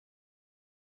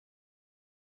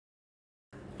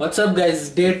What's up guys,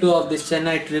 day 2 of this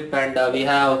Chennai trip, and we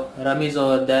have Ramesh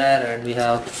over there and we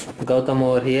have Gautam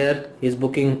over here. He's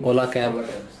booking Ola cab.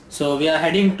 So we are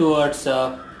heading towards,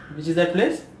 which is that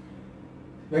place?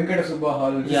 Venkata Subba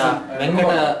Hall. Yeah,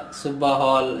 Venkata Subba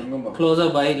Hall, closer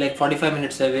by, like 45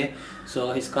 minutes away.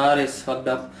 So his car is fucked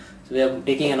up. So we are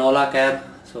taking an Ola cab.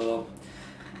 So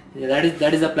yeah,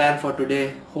 that is the plan for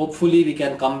today. Hopefully we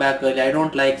can come back early. I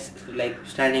don't like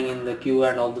standing in the queue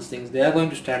and all those things. They are going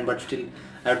to stand, but still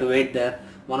I have to wait there.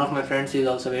 One of my friends is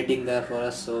also waiting there for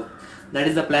us. So that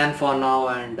is the plan for now,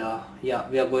 and yeah,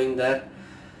 we are going there.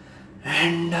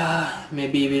 And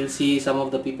maybe we'll see some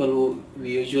of the people who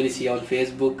we usually see on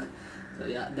Facebook. So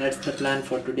yeah, that's the plan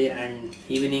for today. And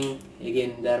evening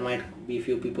again, there might be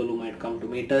few people who might come to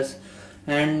meet us,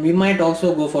 and we might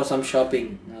also go for some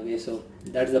shopping. Okay, so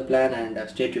that's the plan, and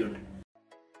stay tuned.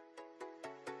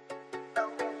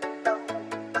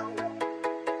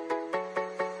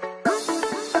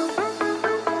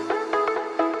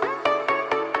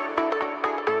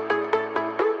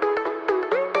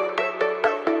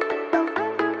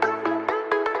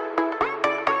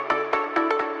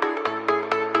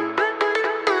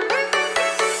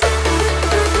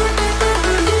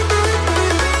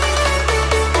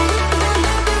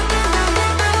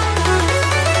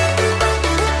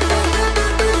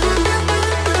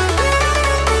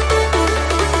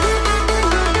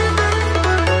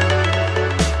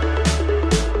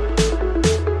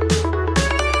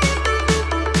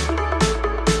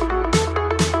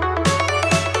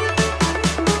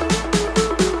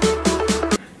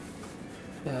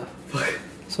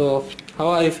 So, how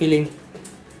are you feeling?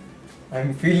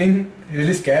 I'm feeling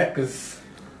really scared because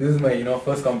this is my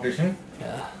first competition.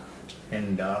 Yeah.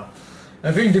 And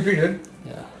I'm feeling depleted.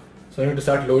 Yeah. So I need to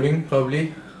start loading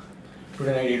probably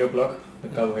today night 8 o'clock the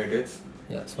carbohydrates.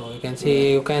 Yeah. So you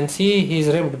can see he's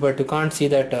ripped, but you can't see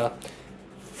that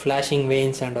flashing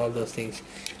veins and all those things.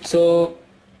 So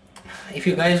if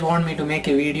you guys want me to make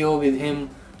a video with him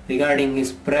regarding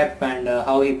his prep and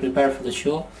how he prepared for the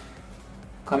show,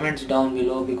 comments down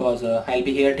below, because I'll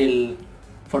be here till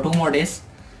for 2 more days.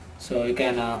 So you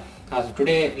can ask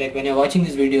today, like when you're watching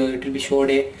this video, it will be show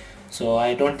day, so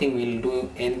I don't think we'll do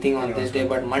anything on this day,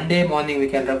 but Monday morning we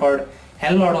can record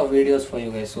hell lot of videos for you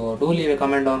guys. So do leave a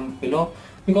comment down below,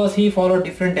 because he followed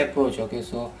different approach. Okay,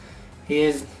 so he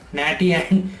is natty,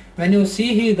 and when you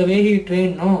see the way he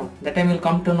trained, no, that time you'll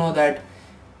come to know that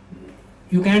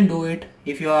you can do it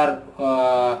if you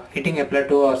are hitting a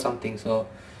plateau or something. So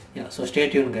yeah, so stay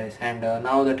tuned guys. And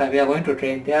now that we are going to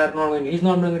train, he's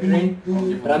not going to train.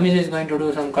 Ramesh is going to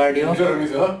do some cardio.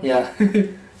 Yeah.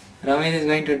 Ramesh is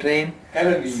going to train.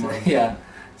 Yeah.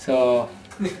 So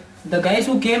the guys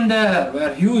who came there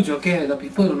were huge. Okay, the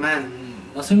people, man,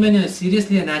 MuscleMania is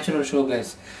seriously a natural show,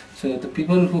 guys. So the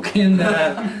people who came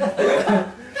there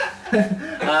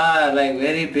are like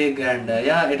very big, and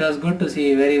yeah, it was good to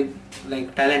see very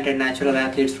like talented natural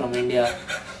athletes from India.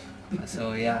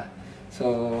 So yeah.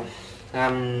 So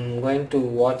I'm going to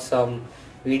watch some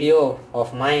video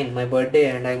of my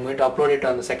birthday, and I'm going to upload it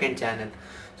on the second channel.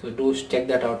 So do check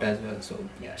that out as well. So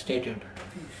yeah, stay tuned.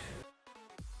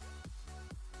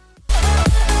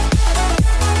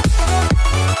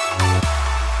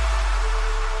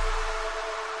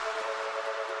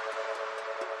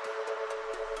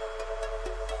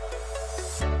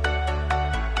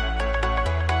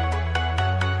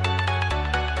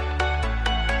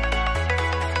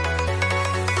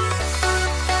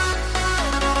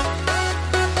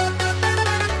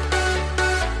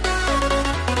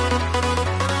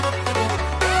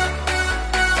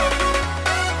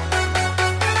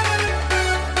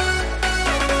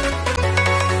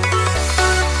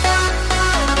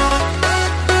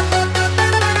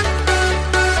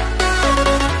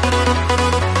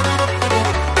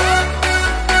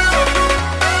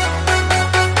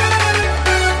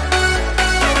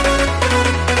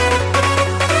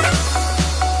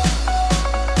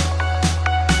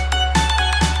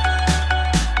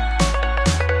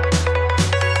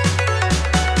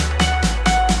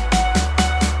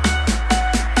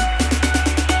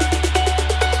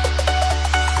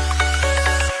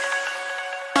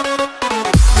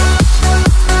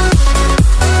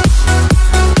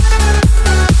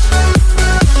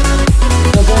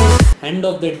 End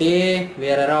of the day, we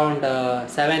are around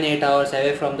 7-8 hours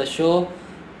away from the show.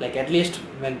 Like at least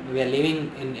when we are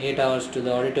leaving in 8 hours to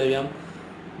the auditorium.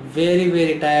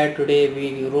 Very tired today.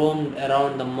 We roamed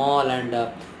around the mall, and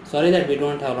sorry that we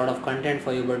don't have a lot of content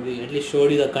for you, but we at least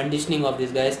showed you the conditioning of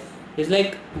these guys. It's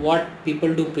like what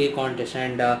people do pre-contest.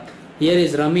 And here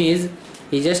is Ramesh.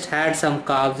 He just had some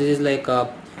carbs. This is like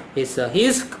he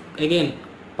is again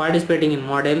participating in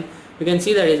model. You can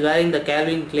see that he's wearing the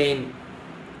Calvin Klein,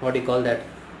 what do you call that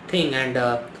thing, and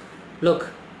look,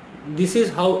 this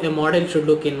is how a model should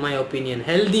look in my opinion.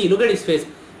 Healthy, look at his face,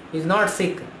 he's not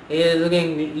sick, he is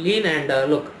looking lean,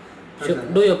 and look,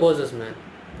 do your poses, man.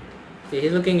 See,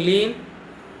 he's looking lean,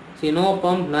 see, no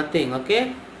pump, nothing.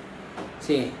 Okay,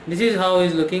 see, this is how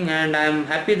he's looking, and I'm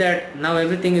happy that now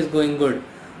everything is going good.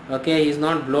 Okay, he's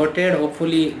not bloated.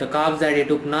 Hopefully the carbs that he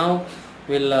took now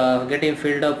will get him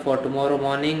filled up for tomorrow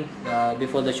morning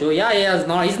before the show. Yeah,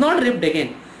 he's not ripped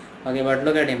again. Okay, but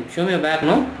look at him, show me your back.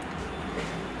 No,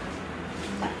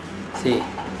 see,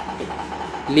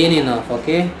 lean enough.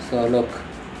 Okay, so look,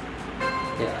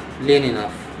 yeah, lean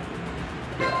enough.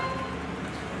 Yeah,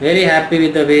 very happy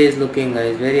with the way he's looking,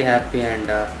 guys, very happy. And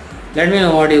let me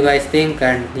know what you guys think.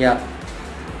 And yeah,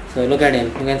 so look at him,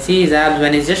 you can see his abs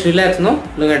when he's just relaxed. No,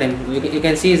 look at him, you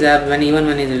can see his abs even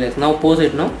when he's relaxed. Now pose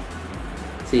it. No,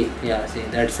 see, yeah, see,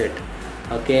 that's it.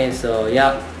 Okay, so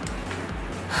yeah,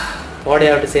 what do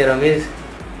you have to say, Ramesh?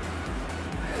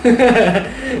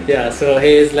 Yeah, so he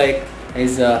is like,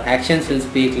 his actions will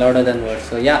speak louder than words.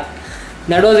 So yeah,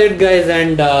 that was it, guys,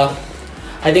 and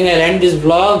I think I'll end this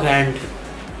vlog and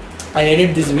I'll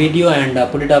edit this video and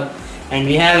put it up, and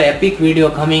we have an epic video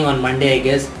coming on Monday, I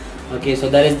guess. Okay, so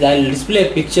I'll display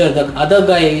a picture. The other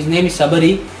guy, his name is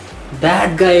Sabari.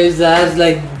 That guy has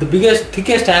like the biggest,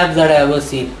 thickest abs that I ever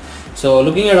seen. So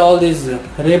looking at all these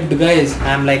ripped guys,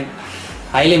 I'm like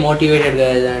highly motivated,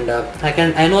 guys, and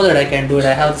I know that I can do it.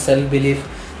 I have self-belief,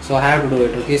 so I have to do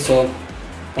it. Okay, so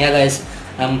yeah, guys,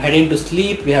 I'm heading to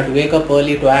sleep. We have to wake up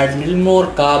early to add a little more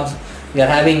carbs. We are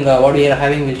having what we are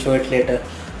having, we'll show it later.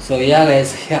 So yeah,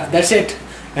 guys, yeah, that's it.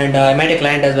 And I met a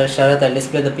client as well, Sharath. I'll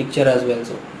display the picture as well.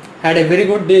 So had a very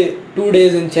good day, 2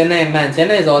 days in Chennai, man.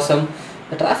 Chennai is awesome.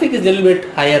 The traffic is a little bit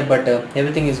higher, but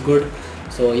everything is good.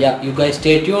 So yeah, you guys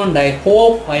stay tuned. I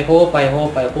hope I'll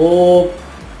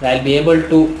be able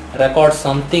to record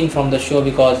something from the show,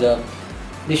 because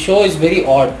the show is very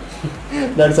odd.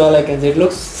 That's all I can say.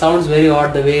 Sounds very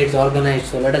odd the way it's organized.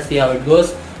 So let us see how it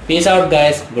goes. Peace out,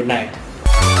 guys. Good night.